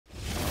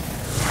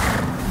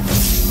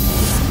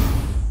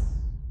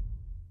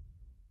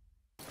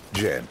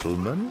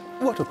Gentlemen,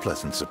 what a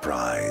pleasant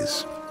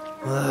surprise.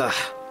 Ugh,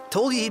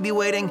 told you he'd be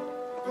waiting.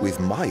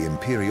 With my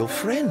Imperial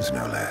friends,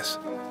 no less.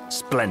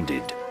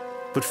 Splendid.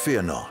 But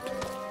fear not,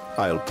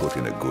 I'll put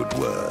in a good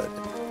word.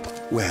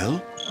 Well,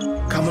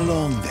 come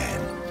along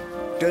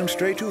then. Don't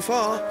stray too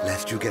far,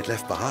 lest you get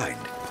left behind.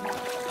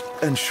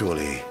 And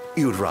surely,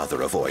 you'd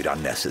rather avoid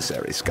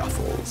unnecessary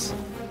scuffles.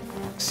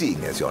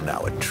 Seeing as you're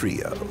now a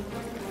trio.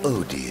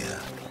 Oh dear,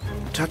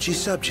 touchy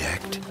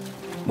subject.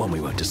 One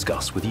we won't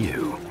discuss with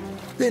you.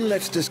 Then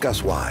let's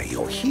discuss why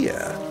you're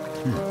here.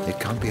 It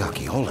can't be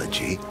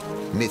archaeology.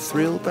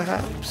 Mithril,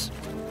 perhaps?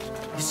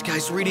 This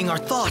guy's reading our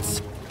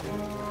thoughts.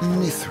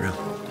 Mithril.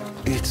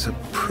 It's a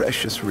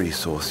precious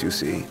resource, you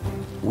see.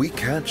 We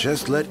can't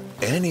just let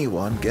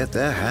anyone get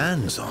their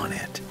hands on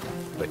it.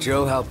 But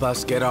you'll help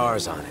us get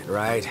ours on it,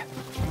 right?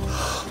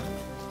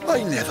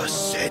 I never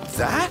said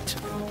that.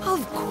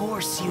 Of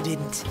course you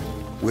didn't.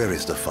 Where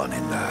is the fun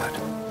in that?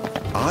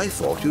 I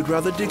thought you'd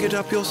rather dig it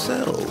up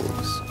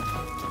yourselves.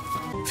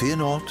 Fear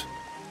not,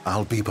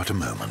 I'll be but a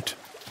moment.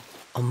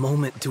 A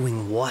moment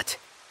doing what?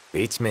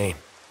 Beats me.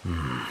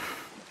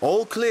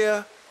 All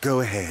clear, go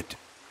ahead.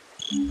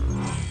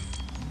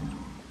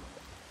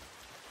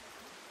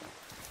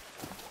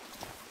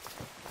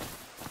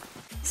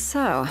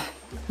 So,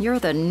 you're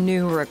the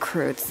new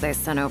recruits they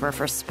sent over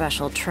for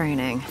special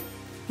training.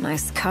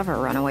 Nice cover,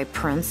 runaway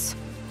prince.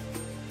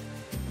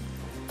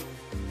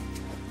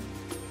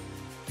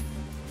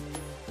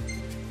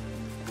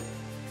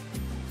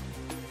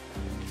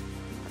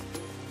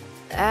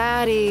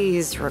 At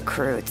ease,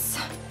 recruits.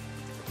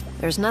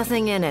 There's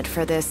nothing in it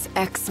for this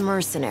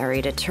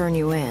ex-mercenary to turn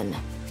you in.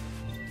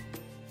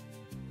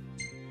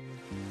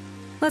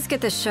 Let's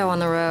get this show on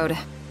the road.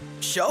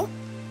 Show?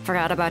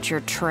 Forgot about your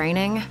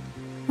training?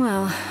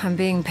 Well, I'm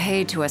being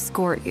paid to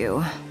escort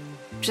you.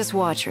 Just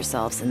watch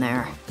yourselves in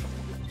there.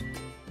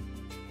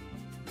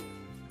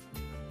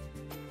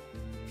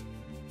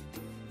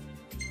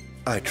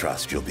 I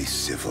trust you'll be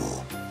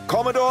civil.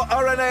 Commodore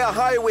Aranea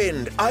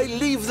Highwind, I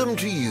leave them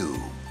to you.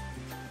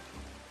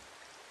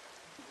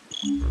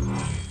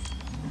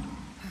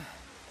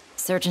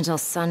 Search until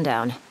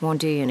sundown.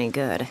 Won't do you any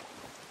good.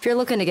 If you're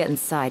looking to get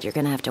inside, you're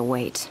gonna have to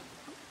wait.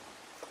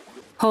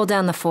 Hold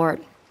down the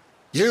fort.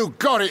 You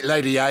got it,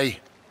 Lady A.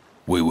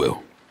 We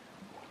will.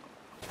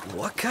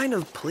 What kind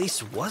of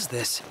place was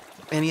this?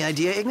 Any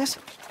idea, Ignis?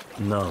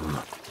 None.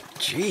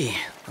 Gee,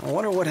 I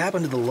wonder what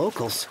happened to the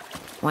locals.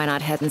 Why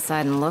not head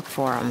inside and look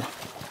for them?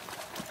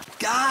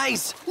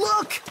 Guys,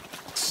 look!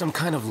 Some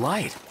kind of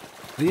light.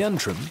 The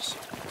entrance.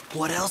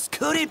 What else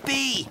could it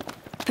be?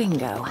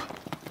 Bingo.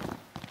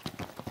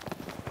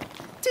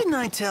 Didn't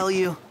I tell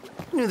you?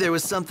 Knew there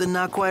was something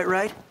not quite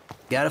right.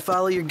 Gotta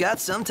follow your gut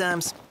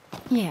sometimes.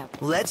 Yeah.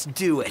 Let's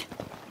do it.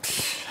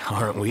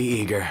 Aren't we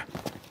eager?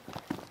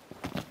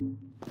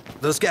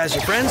 Those guys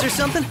your friends or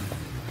something?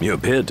 You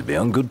appeared to be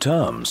on good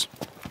terms.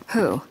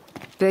 Who?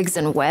 Biggs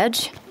and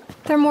Wedge?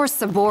 They're more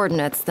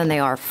subordinates than they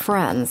are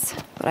friends,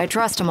 but I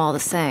trust them all the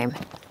same.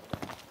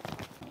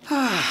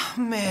 Ah,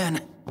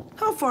 man.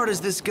 How far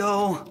does this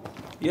go?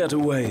 Yet a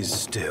ways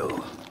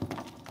still.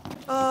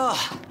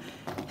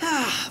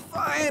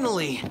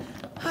 Finally.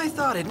 I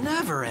thought it'd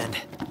never end.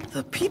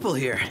 The people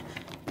here,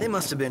 they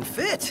must have been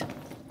fit.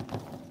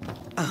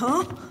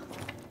 Who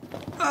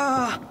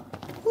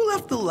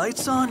left the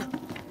lights on?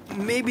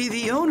 Maybe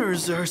the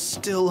owners are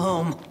still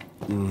home.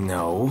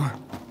 No.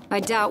 I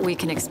doubt we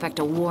can expect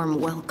a warm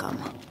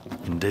welcome.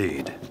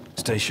 Indeed.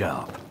 Stay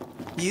sharp.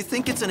 You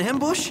think it's an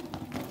ambush?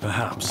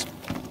 Perhaps.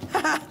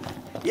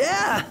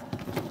 Yeah!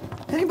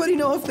 Anybody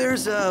know if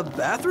there's a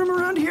bathroom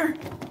around here?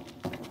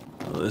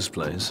 Well, this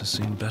place has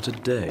seen better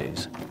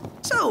days.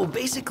 So,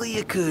 basically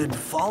you could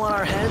fall on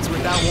our heads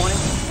without warning?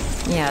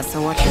 Yeah,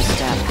 so watch your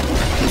step.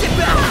 Get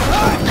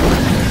back!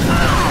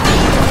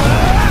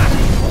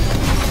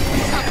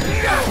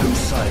 Whose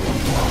side are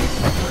you on?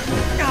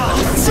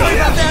 Oh, sorry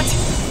about that!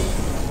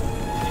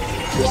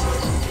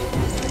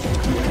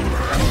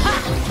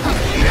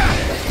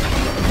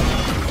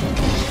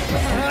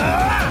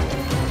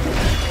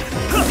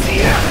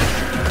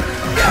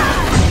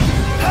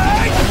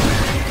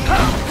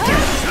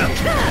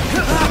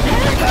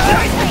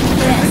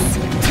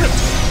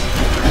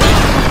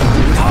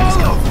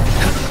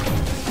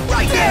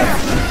 Right there!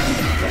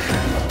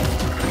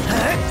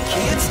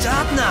 Can't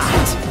stop now.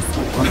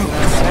 What can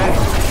I say?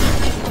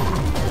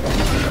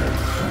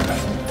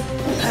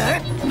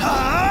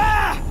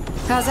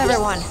 How's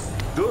everyone?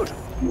 Good.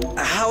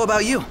 How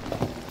about you?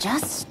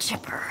 Just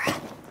chipper.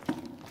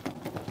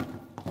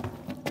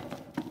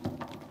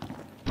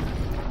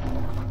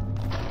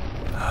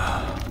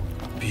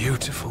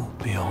 Beautiful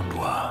beyond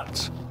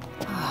words.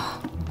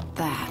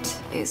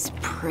 That is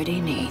pretty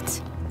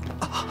neat.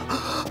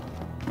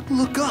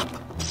 Look up!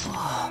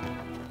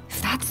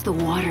 If that's the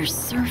water's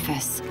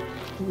surface,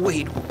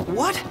 Wait,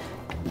 what?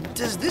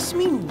 Does this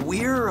mean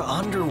we're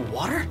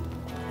underwater?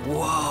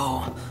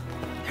 Whoa,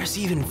 there's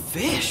even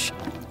fish.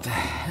 The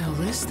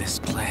hell is this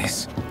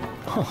place?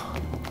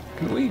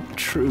 Can we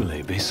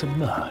truly be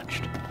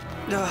submerged?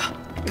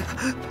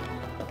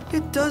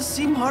 It does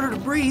seem harder to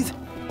breathe.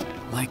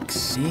 Like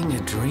seeing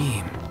a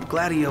dream.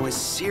 Gladio is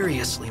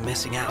seriously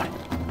missing out.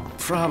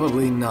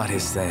 Probably not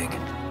his thing.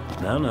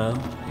 No,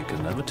 you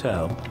can never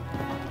tell.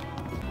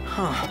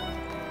 Huh.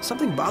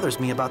 Something bothers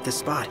me about this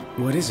spot.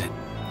 What is it?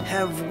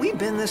 Have we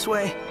been this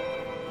way?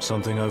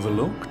 Something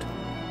overlooked?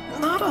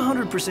 Not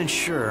 100%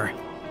 sure.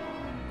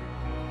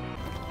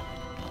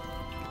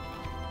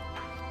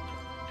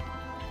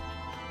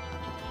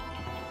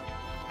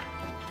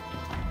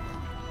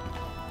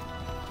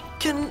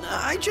 Can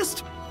I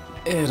just...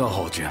 It'll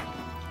hold you.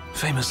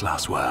 Famous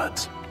last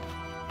words.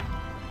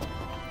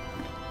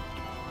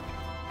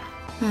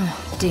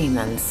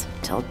 Demons.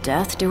 Till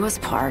death do us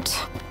part.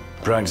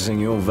 Practicing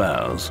your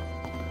vows.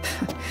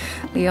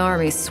 The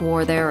army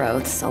swore their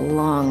oaths a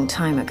long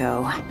time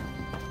ago.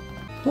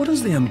 What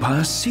does the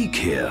Empire seek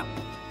here?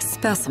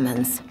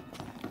 Specimens.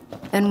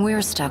 And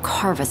we're stuck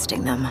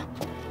harvesting them.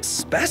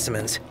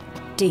 specimens?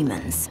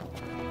 Demons.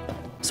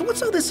 So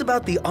what's all this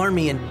about the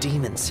army and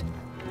demons?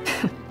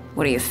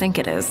 What do you think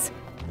it is?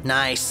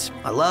 Nice.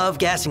 I love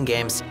guessing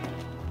games.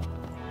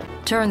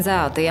 Turns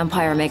out the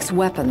Empire makes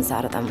weapons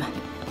out of them.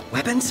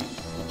 Weapons?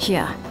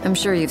 Yeah, I'm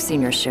sure you've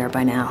seen your share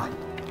by now.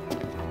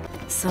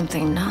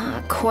 Something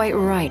not quite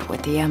right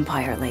with the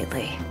Empire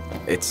lately.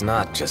 It's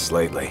not just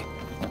lately.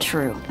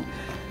 True.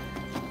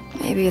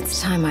 Maybe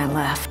it's time I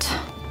left.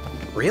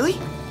 Really?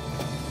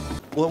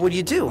 What would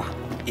you do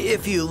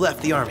if you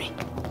left the army?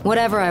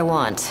 Whatever I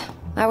want.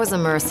 I was a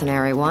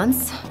mercenary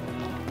once.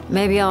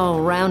 Maybe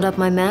I'll round up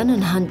my men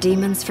and hunt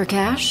demons for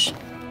cash?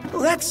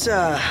 Well, that's,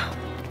 a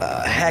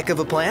heck of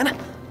a plan.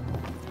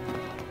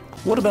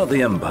 What about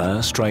the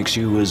Empire strikes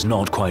you as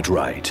not quite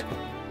right?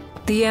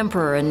 The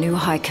Emperor and new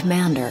High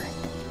Commander,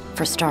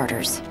 for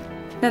starters.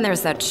 Then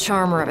there's that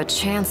charmer of a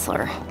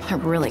Chancellor. I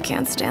really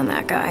can't stand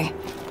that guy.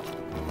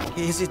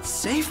 Is it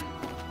safe?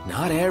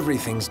 Not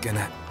everything's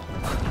gonna...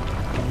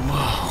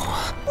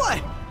 Whoa.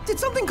 What? Did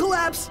something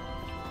collapse?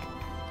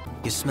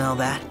 You smell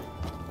that?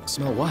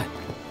 Smell what?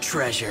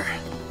 Treasure.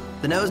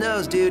 The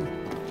nose, dude.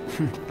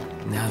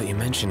 Now that you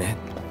mention it.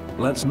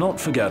 Let's not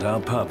forget our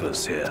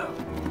purpose here.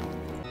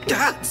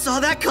 Ah, saw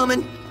that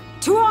coming.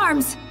 To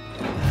arms!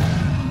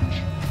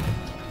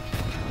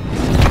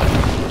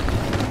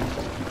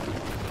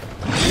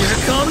 Here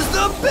comes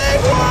the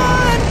big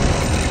one!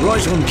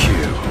 Right on cue.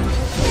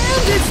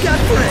 And it's got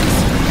friends.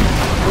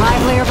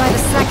 Livelier by the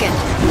second.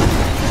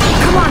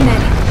 Come on,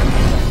 then.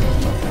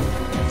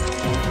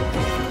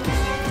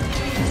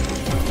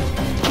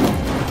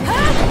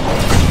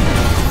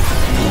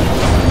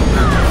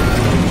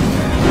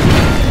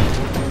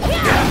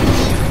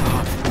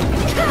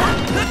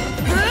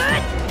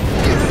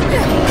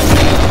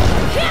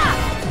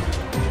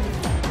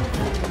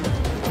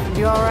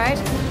 You all right?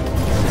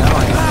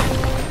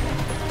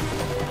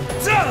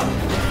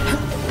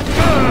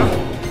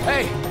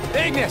 Hey,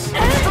 Ignis!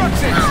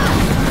 Instructions!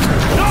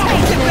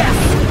 Get back!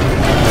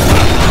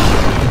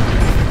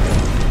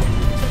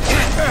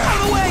 Out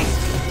of the way!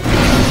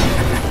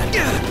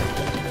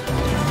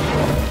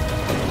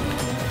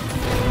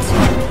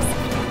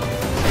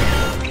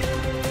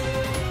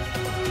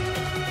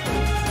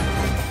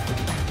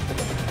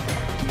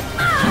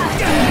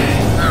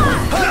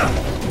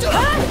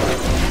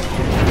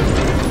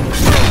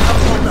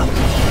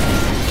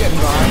 Getting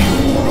by.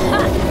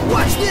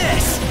 Watch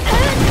this!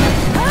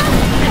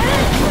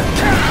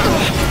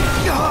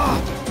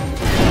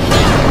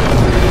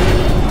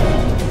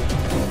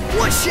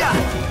 One shot!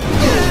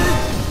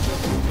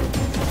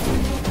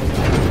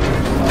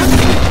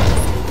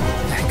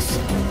 Thanks.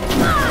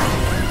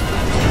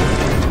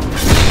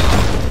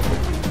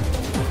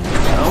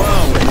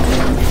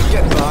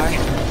 Getting by.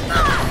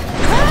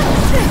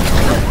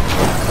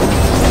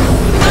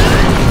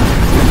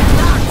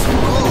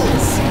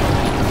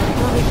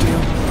 No big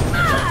deal.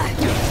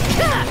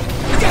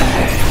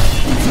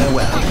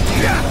 Farewell.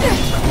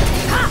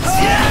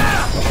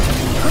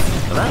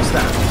 Well, that's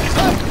that.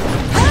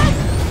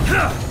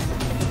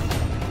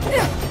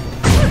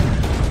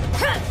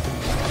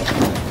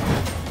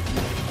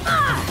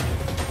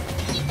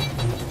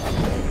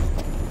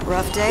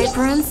 Rough day,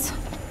 Prince?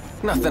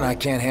 Nothing I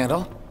can't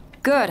handle.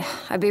 Good.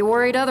 I'd be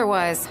worried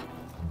otherwise.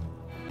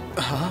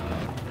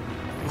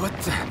 What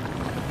the...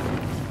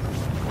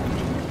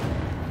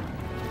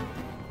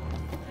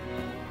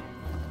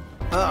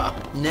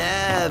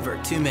 Never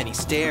too many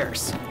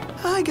stairs.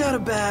 I got a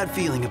bad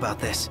feeling about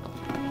this.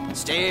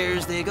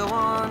 Stairs, they go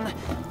on,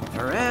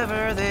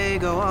 forever they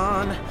go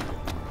on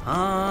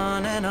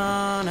and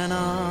on and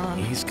on.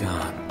 He's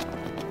gone.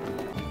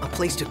 A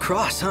place to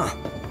cross, huh?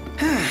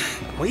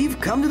 We've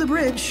come to the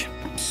bridge,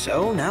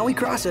 so now we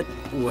cross it.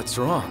 What's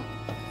wrong?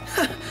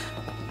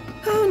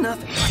 Oh,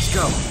 nothing. Let's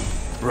go.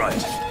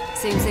 Right.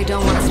 Seems they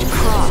don't want us to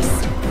cross.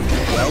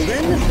 Well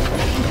then,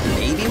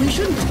 maybe we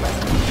shouldn't.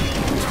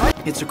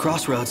 It's a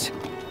crossroads.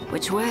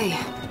 Which way?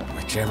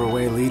 Whichever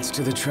way leads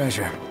to the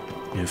treasure.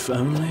 If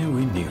only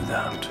we knew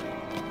that.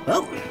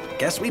 Well,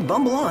 guess we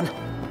bumble on.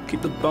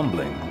 Keep the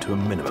bumbling to a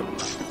minimum.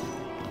 These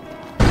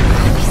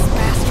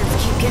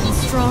bastards keep getting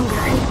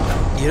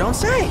stronger. You don't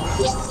say.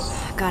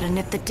 Gotta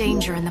nip the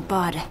danger in the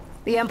bud.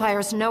 The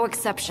Empire's no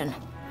exception.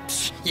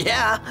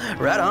 Yeah,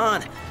 right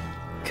on.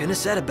 Couldn't have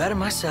said it better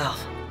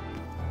myself.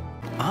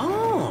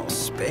 Oh,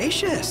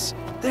 spacious.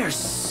 There's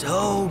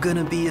so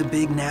gonna be a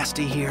big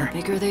nasty here.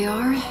 The bigger they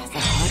are, the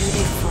harder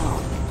they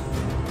fall.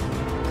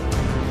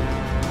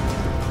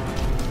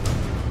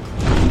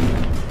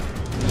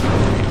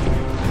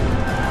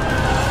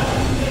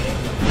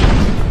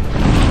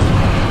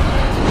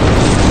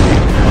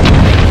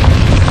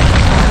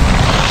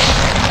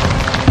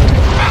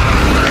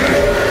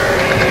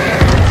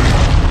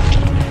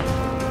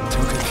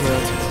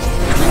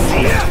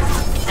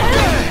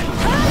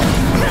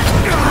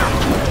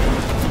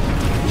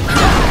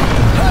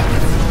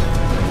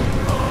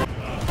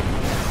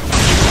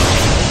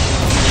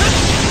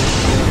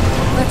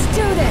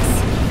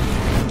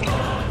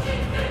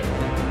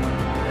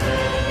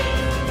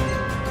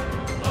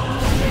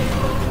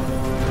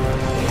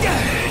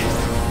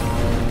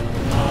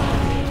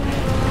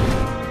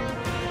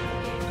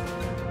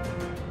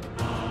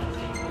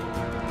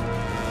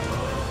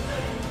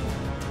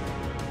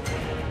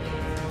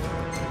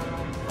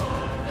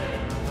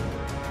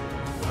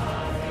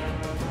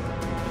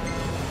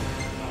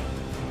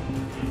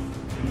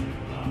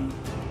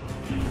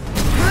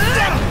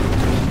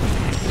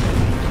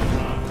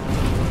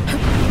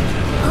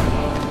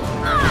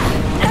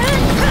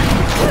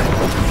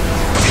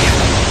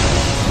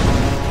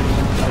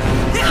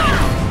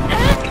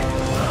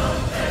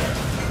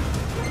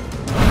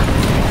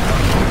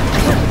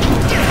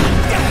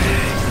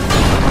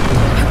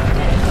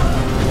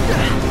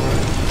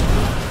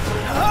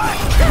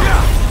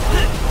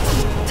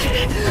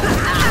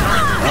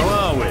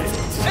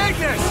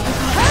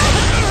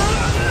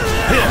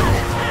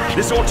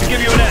 This ought to give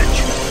you an edge.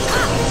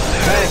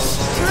 Thanks.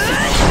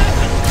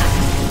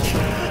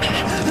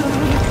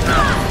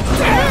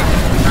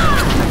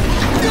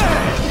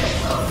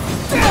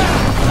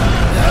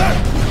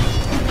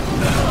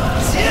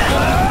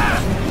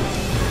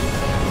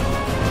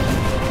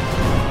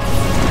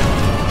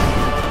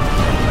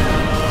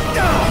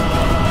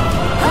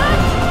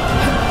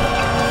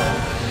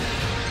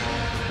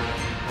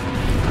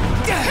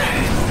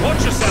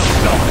 Watch yourself,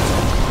 stop.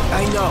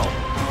 I know.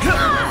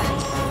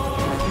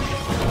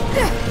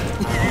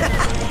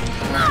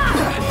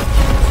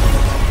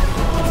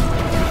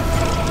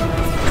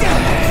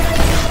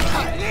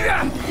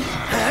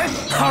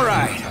 All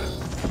right.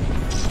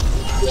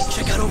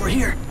 Check out over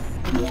here.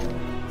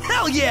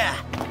 Hell yeah!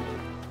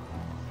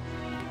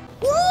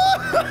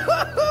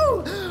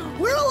 Woo-hoo-hoo-hoo!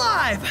 We're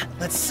alive!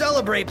 Let's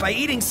celebrate by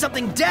eating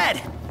something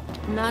dead!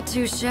 Not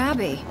too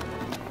shabby.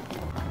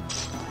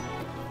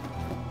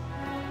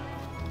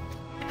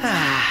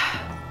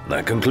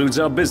 That concludes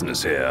our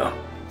business here.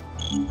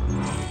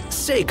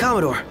 Say,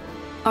 Commodore,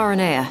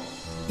 Aranea,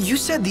 you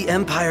said the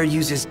Empire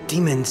uses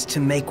demons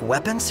to make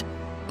weapons?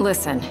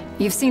 listen,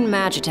 you've seen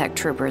Magitech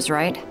troopers,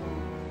 right?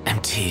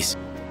 MTs.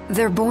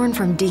 They're born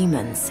from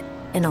demons,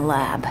 in a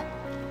lab.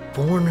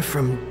 Born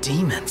from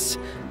demons?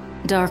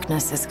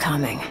 Darkness is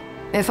coming.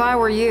 If I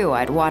were you,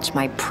 I'd watch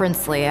my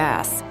princely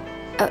ass.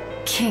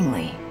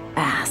 Kingly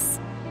ass.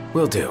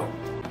 Will do.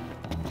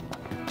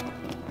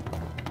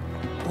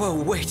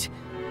 Whoa, wait.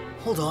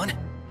 Hold on.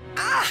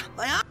 Ah!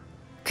 My eye!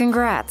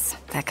 Congrats.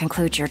 That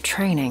concludes your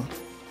training.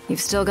 You've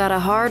still got a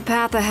hard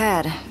path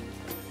ahead.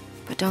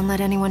 But don't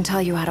let anyone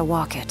tell you how to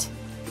walk it.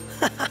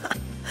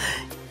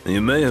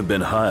 You may have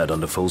been hired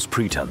under false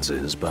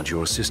pretenses, but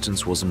your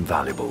assistance was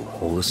invaluable,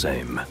 all the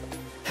same.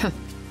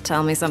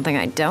 Tell me something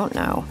I don't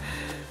know.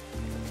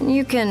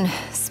 You can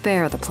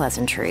spare the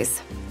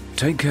pleasantries.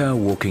 Take care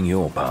walking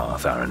your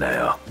path,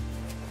 Aranea.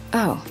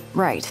 Oh,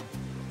 right.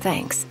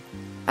 Thanks.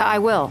 I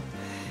will.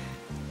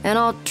 And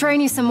I'll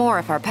train you some more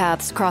if our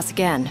paths cross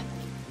again.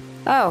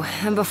 Oh,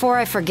 and before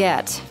I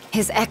forget,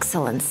 His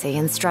Excellency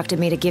instructed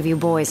me to give you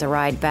boys a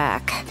ride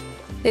back.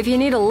 If you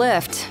need a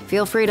lift,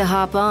 feel free to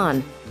hop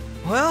on.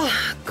 Well,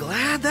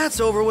 glad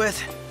that's over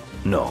with.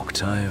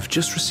 Noct, I've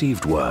just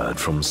received word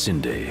from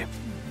Cindy.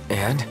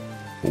 And?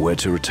 We're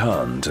to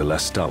return to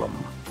Lestalem.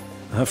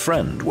 Her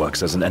friend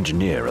works as an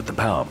engineer at the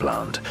power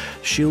plant.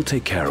 She'll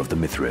take care of the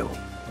Mithril.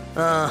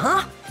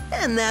 Uh-huh.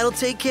 And that'll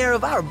take care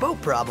of our boat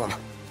problem.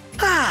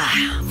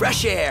 Ah,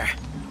 fresh air.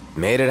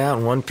 Made it out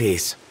in one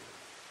piece.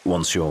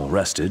 Once you're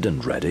rested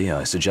and ready,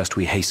 I suggest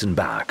we hasten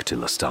back to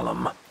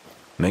Lestalem.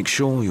 Make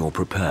sure you're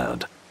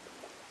prepared.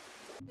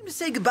 Time to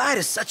say goodbye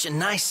to such a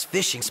nice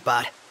fishing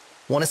spot.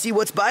 Want to see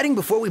what's biting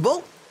before we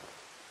bolt?